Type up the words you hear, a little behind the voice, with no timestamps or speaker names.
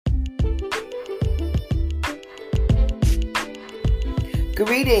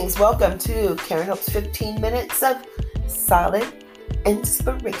Greetings. Welcome to Karen Hope's 15 Minutes of Solid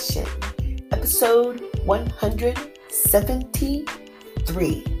Inspiration, episode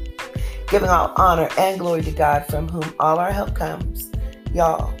 173. Giving all honor and glory to God, from whom all our help comes.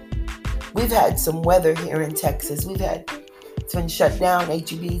 Y'all, we've had some weather here in Texas. It's been shut down.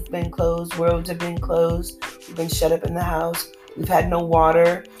 HEB's been closed. Roads have been closed. We've been shut up in the house. We've had no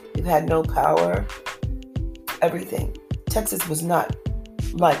water. We've had no power. Everything. Texas was not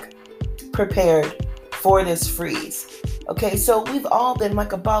prepared for this freeze. Okay, so we've all been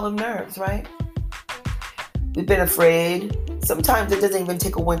like a ball of nerves, right? We've been afraid. Sometimes it doesn't even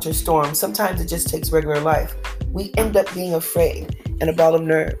take a winter storm. Sometimes it just takes regular life. We end up being afraid and a ball of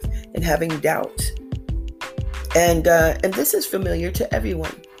nerves and having doubt. And this is familiar to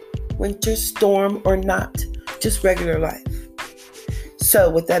everyone. Winter storm or not, just regular life. So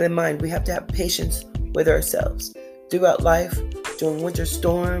with that in mind, we have to have patience with ourselves throughout life, during winter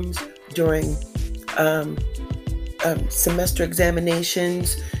storms, during semester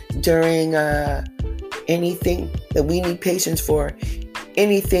examinations, during anything that we need patience for,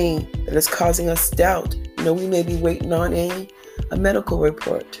 anything that is causing us doubt. We may be waiting on a medical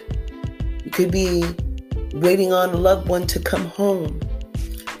report. We could be waiting on a loved one to come home.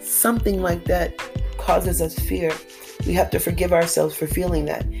 Something like that causes us fear. We have to forgive ourselves for feeling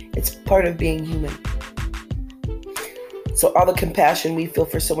that. It's part of being human. So all the compassion we feel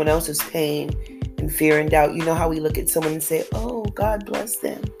for someone else's pain and fear and doubt, how we look at someone and say, oh, God bless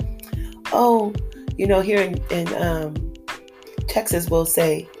them. Oh, here in Texas, we'll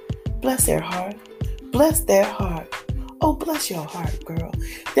say, bless their heart. Bless their heart. Oh, bless your heart, girl.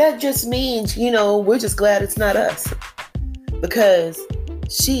 That just means, we're just glad it's not us. Because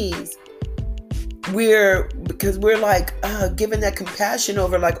we're giving that compassion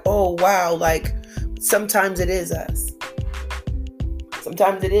over oh, wow, sometimes it is us.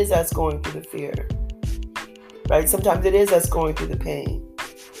 Sometimes it is us going through the fear, right? Sometimes it is us going through the pain.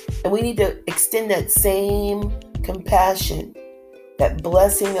 And we need to extend that same compassion, that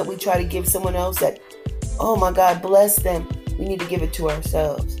blessing that we try to give someone else, that, oh my God, bless them. We need to give it to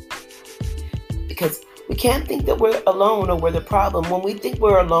ourselves. Because we can't think that we're alone or we're the problem. When we think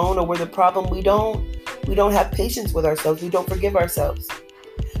we're alone or we're the problem, we don't have patience with ourselves. We don't forgive ourselves.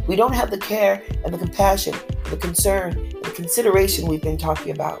 We don't have the care and the compassion, the concern, and the consideration we've been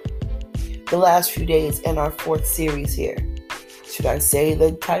talking about the last few days in our 4th series here. Should I say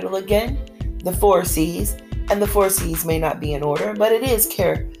the title again? The 4 C's. And the 4 C's may not be in order, but it is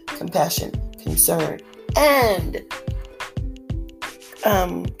care, compassion, concern, and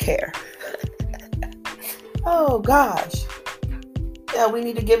care. Oh gosh. Yeah, we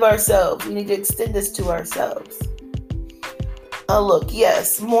need to give ourselves. We need to extend this to ourselves. Look,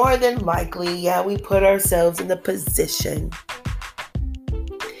 yes, more than likely, we put ourselves in the position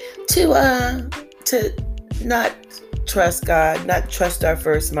to not trust God, not trust our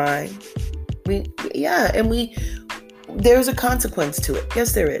first mind. There's a consequence to it.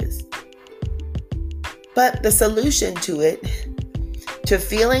 Yes, there is. But the solution to it, to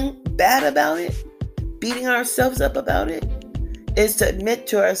feeling bad about it, beating ourselves up about it, is to admit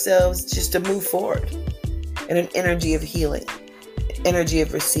to ourselves just to move forward in an energy of healing. Energy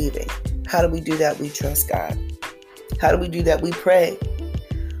of receiving. How do we do that? We trust God. How do we do that? We pray.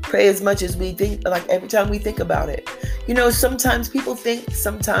 Pray as much as we think, every time we think about it. Sometimes people think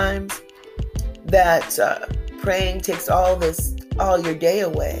that praying takes all your day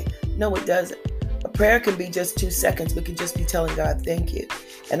away. No, it doesn't. A prayer can be just 2 seconds. We can just be telling God, thank you.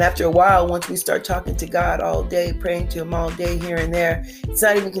 And after a while, once we start talking to God all day, praying to Him all day here and there, it's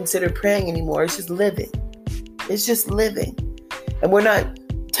not even considered praying anymore. It's just living. It's just living. And we're not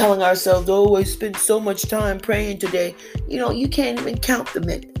telling ourselves, oh, I spent so much time praying today. You can't even count the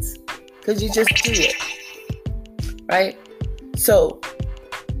minutes because you just do it. Right? So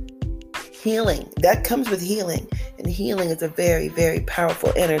healing, that comes with healing. And healing is a very, very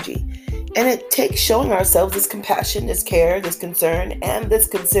powerful energy. And it takes showing ourselves this compassion, this care, this concern, and this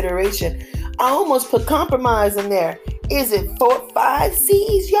consideration. I almost put compromise in there. Is it 5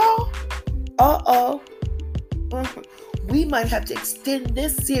 C's, y'all? Uh-oh. We might have to extend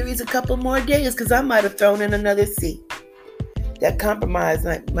this series a couple more days because I might have thrown in another C. That compromise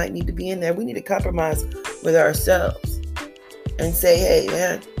might need to be in there. We need to compromise with ourselves and say, hey,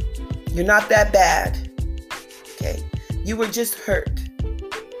 man, you're not that bad. Okay? You were just hurt.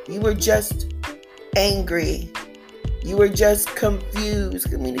 You were just angry. You were just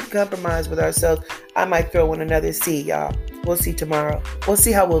confused. We need to compromise with ourselves. I might throw in another C, y'all. We'll see tomorrow. We'll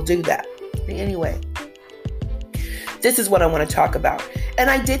see how we'll do that. Anyway. This is what I want to talk about. And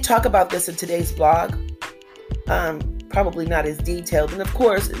I did talk about this in today's blog. probably not as detailed. And of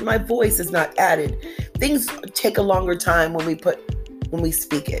course, my voice is not added. Things take a longer time when we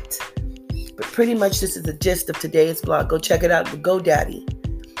speak it. But pretty much this is the gist of today's blog. Go check it out, the GoDaddy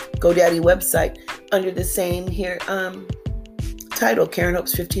website, under the same here title, Karen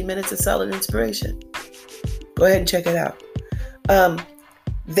Hope's 15 Minutes of Solid Inspiration. Go ahead and check it out.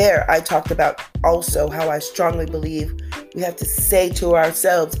 There I talked about also how I strongly believe we have to say to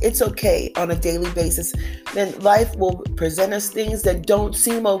ourselves, it's okay on a daily basis. Then life will present us things that don't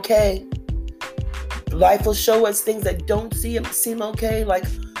seem okay. Life will show us things that don't seem okay, like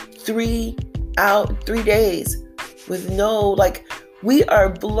 3 days with no, like, we are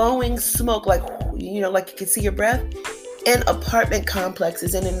blowing smoke, like you can see your breath, in apartment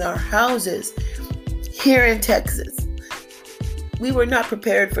complexes and in our houses here in Texas. We were not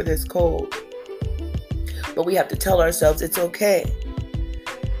prepared for this cold, but we have to tell ourselves it's okay,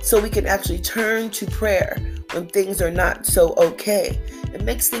 so we can actually turn to prayer when things are not so okay. It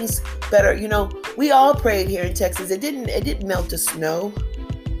makes things better. We all prayed here in Texas. It didn't melt the snow,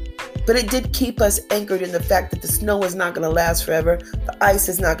 but it did keep us anchored in the fact that the snow is not going to last forever. The ice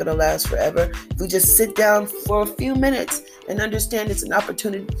is not going to last forever. If we just sit down for a few minutes and understand it's an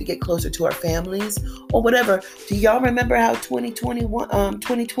opportunity to get closer to our families or whatever. Do y'all remember how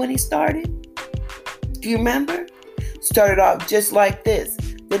 2020 started? Do you remember? Started off just like this.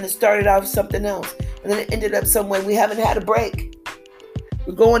 Then it started off something else. And then it ended up somewhere. We haven't had a break.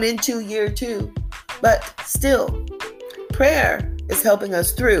 We're going into year 2. But still, prayer is helping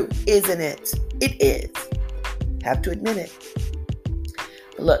us through, isn't it? It is. Have to admit it.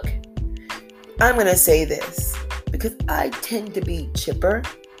 But look, I'm going to say this because I tend to be chipper,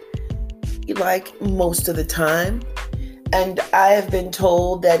 like most of the time. And I have been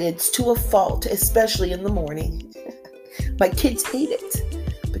told that it's to a fault, especially in the morning. My kids hate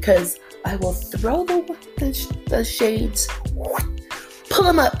it because I will throw the shades, pull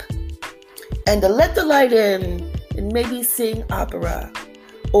them up, and to let the light in and maybe sing opera.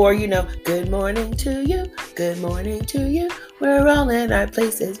 Or, good morning to you, good morning to you. We're all in our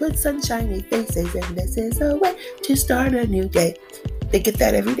places with sunshiny faces, and this is a way to start a new day. They get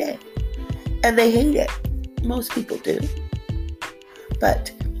that every day, and they hate it. Most people do.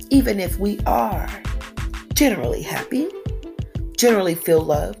 But even if we are generally happy, generally feel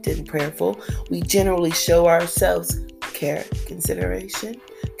loved and prayerful, we generally show ourselves care, consideration,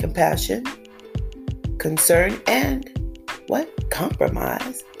 compassion, concern, and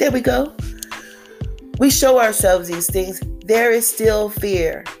compromise. There we go. We show ourselves these things. There is still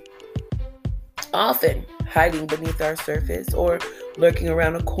fear, often hiding beneath our surface or lurking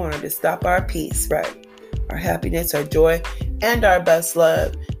around a corner to stop our peace, right? Our happiness, our joy, and our best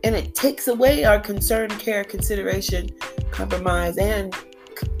love. And it takes away our concern, care, consideration, compromise, and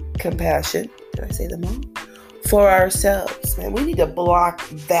compassion. Did I say them all? For ourselves. Man, we need to block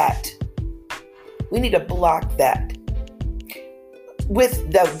that. We need to block that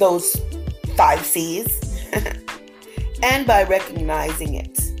with those 5 C's. And by recognizing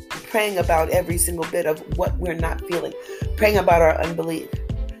it, praying about every single bit of what we're not feeling, praying about our unbelief.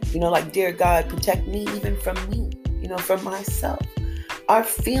 Like, dear God, protect me even from me, from myself. Our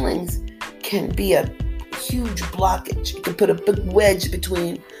feelings can be a huge blockage. It can put a big wedge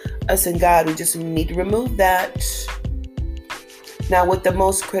between us and God. We just need to remove that. Now, with the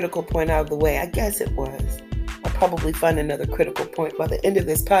most critical point out of the way, I guess it was. I'll probably find another critical point by the end of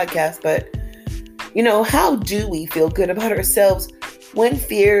this podcast, but how do we feel good about ourselves when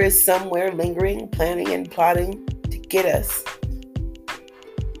fear is somewhere lingering, planning, and plotting to get us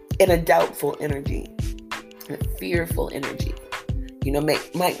in a doubtful energy, a fearful energy?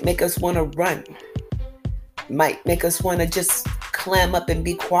 Might make us want to run, might make us want to just clam up and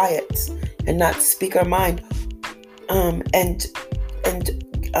be quiet and not speak our mind, and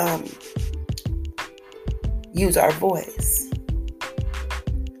use our voice.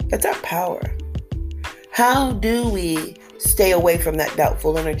 That's our power. How do we stay away from that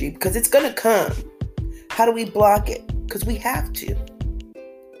doubtful energy? Because it's going to come. How do we block it? Because we have to.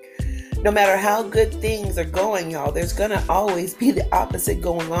 No matter how good things are going, y'all, there's going to always be the opposite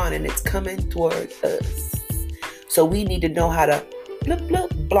going on, and it's coming toward us. So we need to know how to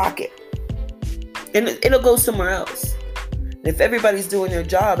block it. And it'll go somewhere else. And if everybody's doing their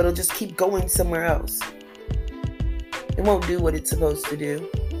job, it'll just keep going somewhere else. It won't do what it's supposed to do.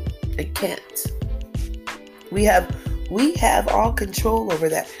 It can't. We have all control over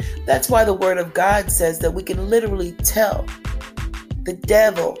that. That's why the Word of God says that we can literally tell the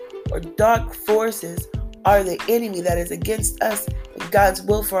devil or dark forces are the enemy that is against us and God's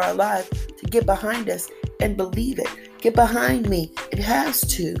will for our life to get behind us and believe it. Get behind me. It has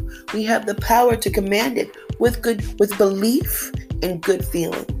to. We have the power to command it with belief and good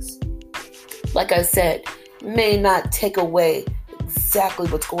feelings. Like I said, may not take away exactly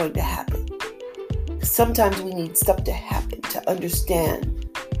what's going to happen. Sometimes we need stuff to happen to understand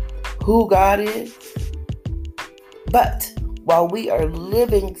who God is. But while we are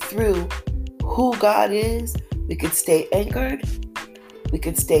living through who God is, we could stay anchored. We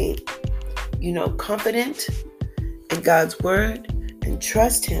could stay, confident in God's word and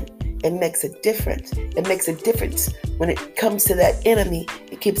trust Him. It makes a difference. It makes a difference when it comes to that enemy.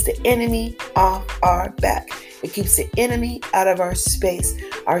 It keeps the enemy off our back. It keeps the enemy out of our space.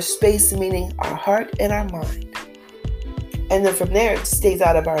 Our space meaning our heart and our mind. And then from there, it stays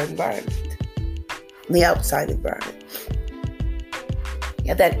out of our environment, the outside environment.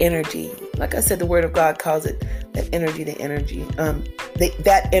 Yeah, that energy. Like I said, the Word of God calls it that energy, the energy.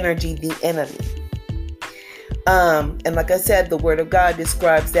 That energy, the enemy. And like I said, the Word of God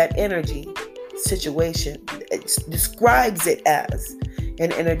describes that energy situation. It describes it as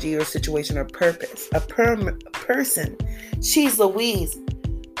an energy or situation or purpose. A person. She's Louise.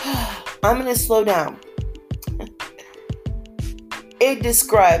 I'm going to slow down. It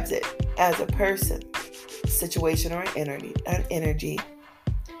describes it as a person, situation, or an energy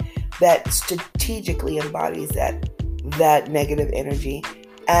that strategically embodies that negative energy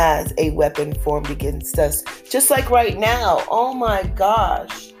as a weapon formed against us. Just like right now. Oh my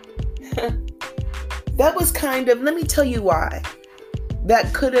gosh. That was let me tell you why.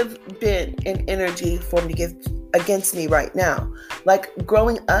 That could have been an energy formed against me right now. Like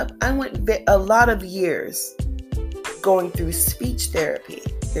growing up, I went a lot of years going through speech therapy.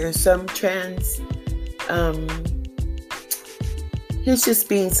 There's some here's just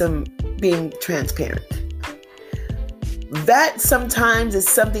being transparent. That sometimes is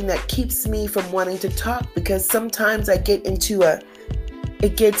something that keeps me from wanting to talk, because sometimes I get into it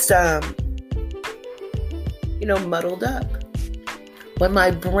gets muddled up when my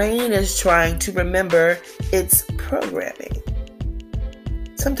brain is trying to remember its programming.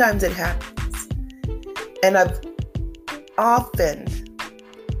 Sometimes it happens. And I've often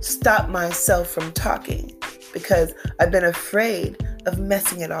stopped myself from talking because I've been afraid of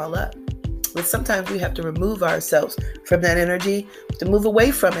messing it all up. But sometimes we have to remove ourselves from that energy, to move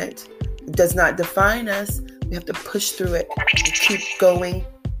away from it. It does not define us. We have to push through it and keep going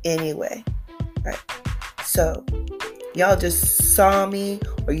anyway. Right? So, y'all just saw me,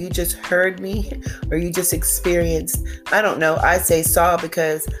 or you just heard me, or you just experienced. I don't know. I say saw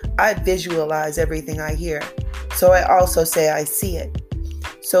because I visualize everything I hear. So I also say I see it.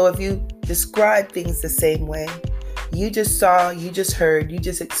 So if you describe things the same way, you just saw, you just heard, you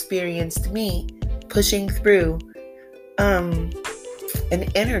just experienced me pushing through an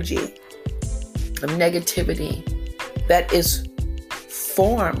energy of negativity that is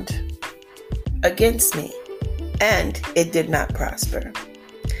formed against me, and it did not prosper.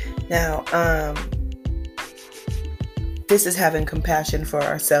 Now, this is having compassion for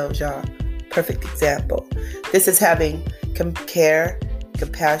ourselves, y'all. Perfect example. This is having care,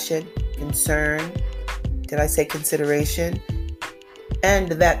 compassion, concern. Did I say consideration? And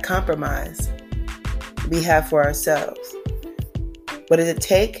that compromise we have for ourselves. What does it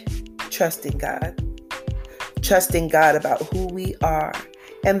take? Trusting God. Trusting God about who we are.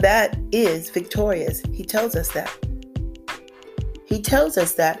 And that is victorious. He tells us that. He tells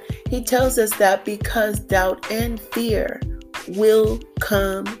us that. He tells us that because doubt and fear will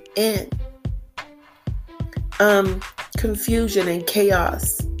come in. Confusion and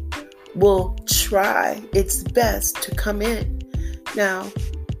chaos will try its best to come in. Now,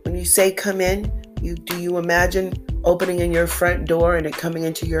 when you say come in, do you imagine opening in your front door and it coming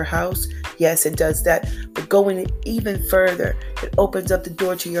into your house? Yes, it does that. But going even further, it opens up the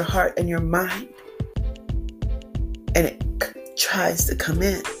door to your heart and your mind. And it tries to come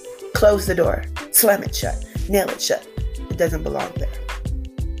in. Close the door. Slam it shut. Nail it shut. It doesn't belong there.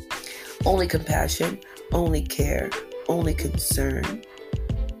 Only compassion, only care, only concern,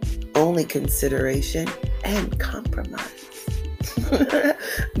 only consideration, and compromise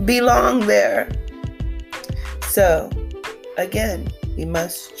belong there. So, again, we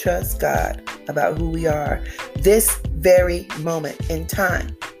must trust God about who we are this very moment in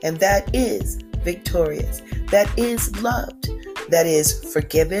time. And that is victorious. That is loved. That is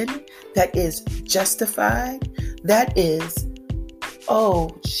forgiven. That is justified. That is,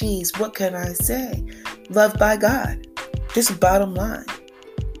 what can I say? Loved by God. Just bottom line.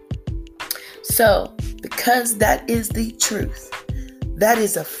 So, because that is the truth, that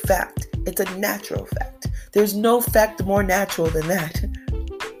is a fact. It's a natural fact. There's no fact more natural than that.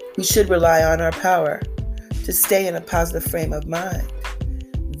 We should rely on our power. to stay in a positive frame of mind.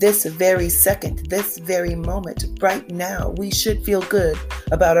 This very second, this very moment, right now, we should feel good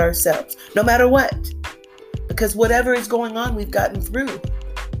about ourselves, no matter what. Because whatever is going on, we've gotten through.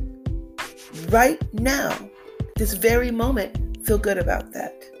 Right now, this very moment, feel good about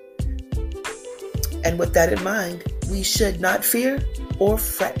that. And with that in mind, we should not fear or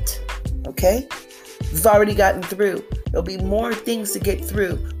fret. Okay? We've already gotten through. There'll be more things to get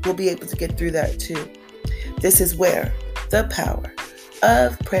through. We'll be able to get through that too. This is where the power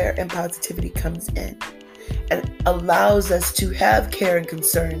of prayer and positivity comes in and allows us to have care and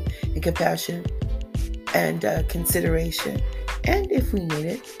concern and compassion and consideration, and if we need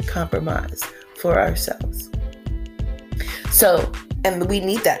it, compromise for ourselves. So, and we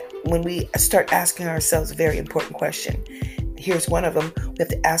need that when we start asking ourselves a very important question. Here's one of them. We have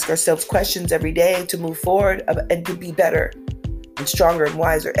to ask ourselves questions every day to move forward and to be better and stronger and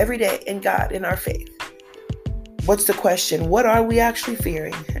wiser every day in God, in our faith. What's the question? What are we actually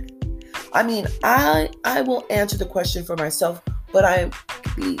fearing? I mean, I will answer the question for myself, but I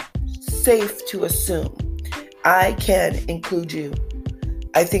be safe to assume I can include you.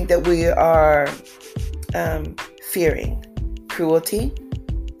 I think that we are fearing cruelty.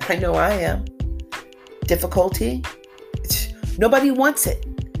 I know I am. Difficulty. Nobody wants it.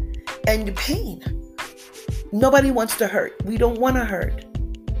 And pain. Nobody wants to hurt. We don't want to hurt.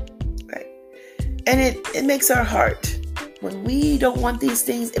 Right? And it makes our heart, when we don't want these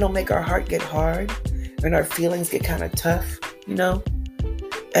things, it'll make our heart get hard and our feelings get kind of tough,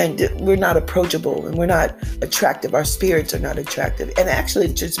 and we're not approachable and we're not attractive. Our spirits are not attractive. And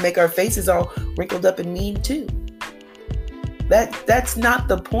actually just make our faces all wrinkled up and mean too. That's not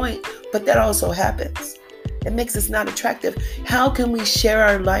the point, but that also happens. It makes us not attractive. How can we share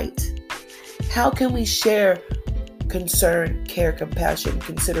our light? How can we share concern, care, compassion,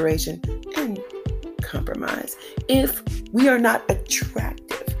 consideration, and compromise if we are not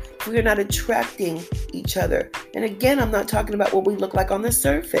attractive? If we are not attracting each other. And again, I'm not talking about what we look like on the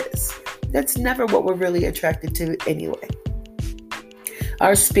surface. That's never what we're really attracted to anyway.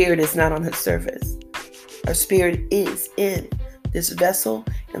 Our spirit is not on the surface. Our spirit is in this vessel,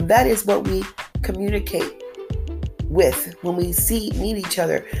 and that is what we communicate with when we meet each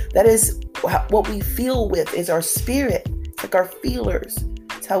other. That is what we feel with, is our spirit. It's like our feelers.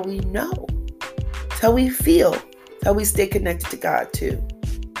 It's how we know. It's how we feel. It's how we stay connected to God too.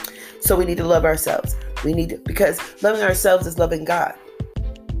 So we need to love ourselves. Because loving ourselves is loving God.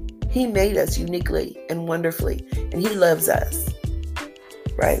 He made us uniquely and wonderfully, and He loves us.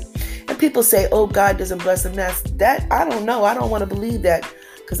 Right? And people say, oh, God doesn't bless a mess. That, I don't know. I don't want to believe that,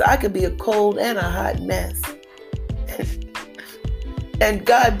 because I could be a cold and a hot mess. And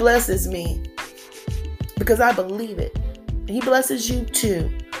God blesses me because I believe it. He blesses you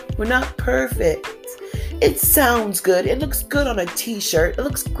too. We're not perfect. It sounds good. It looks good on a t-shirt. It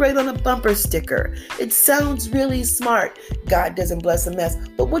looks great on a bumper sticker. It sounds really smart. God doesn't bless a mess.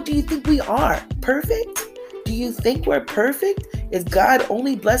 But what do you think we are? Perfect? Do you think we're perfect? Is God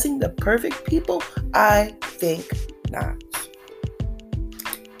only blessing the perfect people? I think not.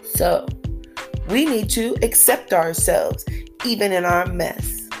 So, we need to accept ourselves, even in our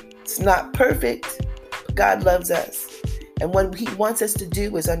mess. It's not perfect, but God loves us. And what He wants us to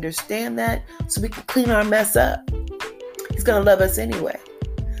do is understand that so we can clean our mess up. He's going to love us anyway.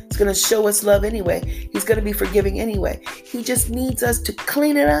 He's going to show us love anyway. He's going to be forgiving anyway. He just needs us to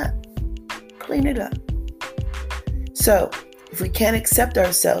clean it up. Clean it up. So, if we can't accept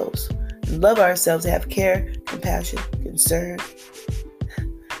ourselves and love ourselves, have care, compassion, concern,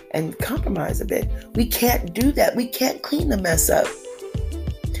 and compromise a bit, we can't do that. We can't clean the mess up.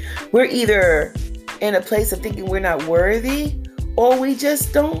 We're either in a place of thinking we're not worthy, or we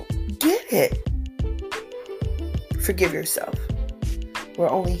just don't get it. Forgive yourself. We're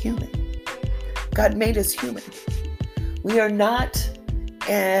only human. God made us human. We are not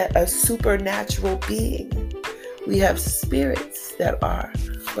a supernatural being. We have spirits that are,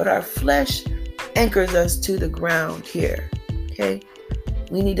 but our flesh anchors us to the ground here. Okay?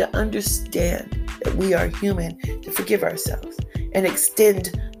 We need to understand that we are human, to forgive ourselves and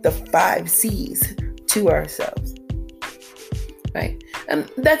extend the 5 C's to ourselves. Right? And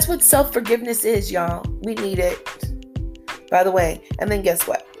that's what self-forgiveness is, y'all. We need it. By the way, and then guess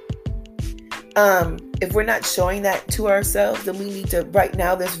what? If we're not showing that to ourselves, then we need to, right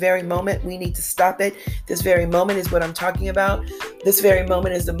now, this very moment, we need to stop it. This very moment is what I'm talking about. This very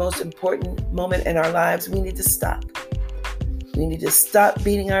moment is the most important moment in our lives. We need to stop. We need to stop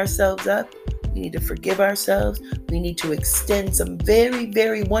beating ourselves up. We need to forgive ourselves. We need to extend some very,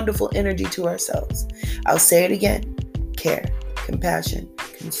 very wonderful energy to ourselves. I'll say it again. Care, compassion,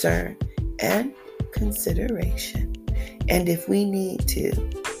 concern, and consideration. And if we need to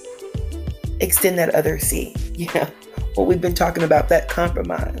extend that other C, what we've been talking about, that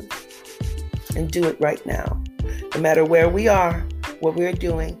compromise, and do it right now. No matter where we are, what we're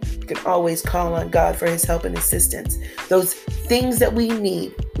doing, we can always call on God for his help and assistance. Those things that we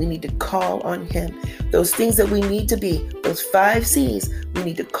need to call on him. Those things that we need to be, those 5 C's, we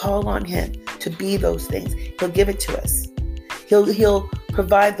need to call on him to be those things. He'll give it to us. He'll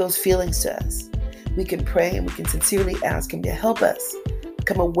provide those feelings to us. We can pray and we can sincerely ask him to help us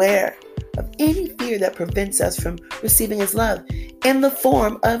become aware of any fear that prevents us from receiving his love in the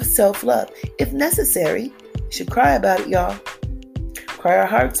form of self-love. If necessary, we should cry about it, y'all. Cry our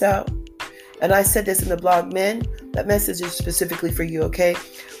hearts out. And I said this in the blog, men, that message is specifically for you, okay?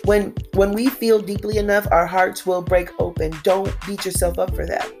 When we feel deeply enough, our hearts will break open. Don't beat yourself up for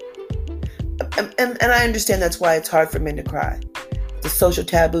that. And I understand that's why it's hard for men to cry. It's a social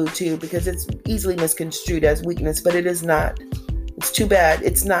taboo too, because it's easily misconstrued as weakness, but it is not. It's too bad.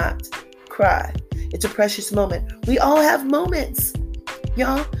 It's not. Cry. It's a precious moment. We all have moments,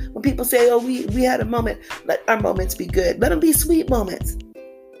 y'all. When people say, oh, we had a moment, let our moments be good. Let them be sweet moments.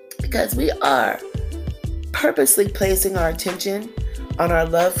 Because we are purposely placing our attention on our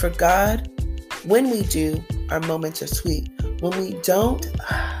love for God. When we do, our moments are sweet. When we don't,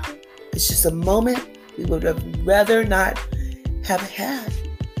 it's just a moment we would have rather not have had.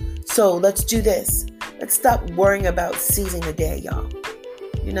 So let's do this. Let's stop worrying about seizing the day, y'all.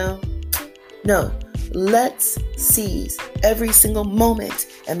 No, let's seize every single moment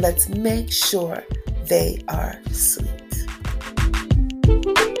and let's make sure they are sweet.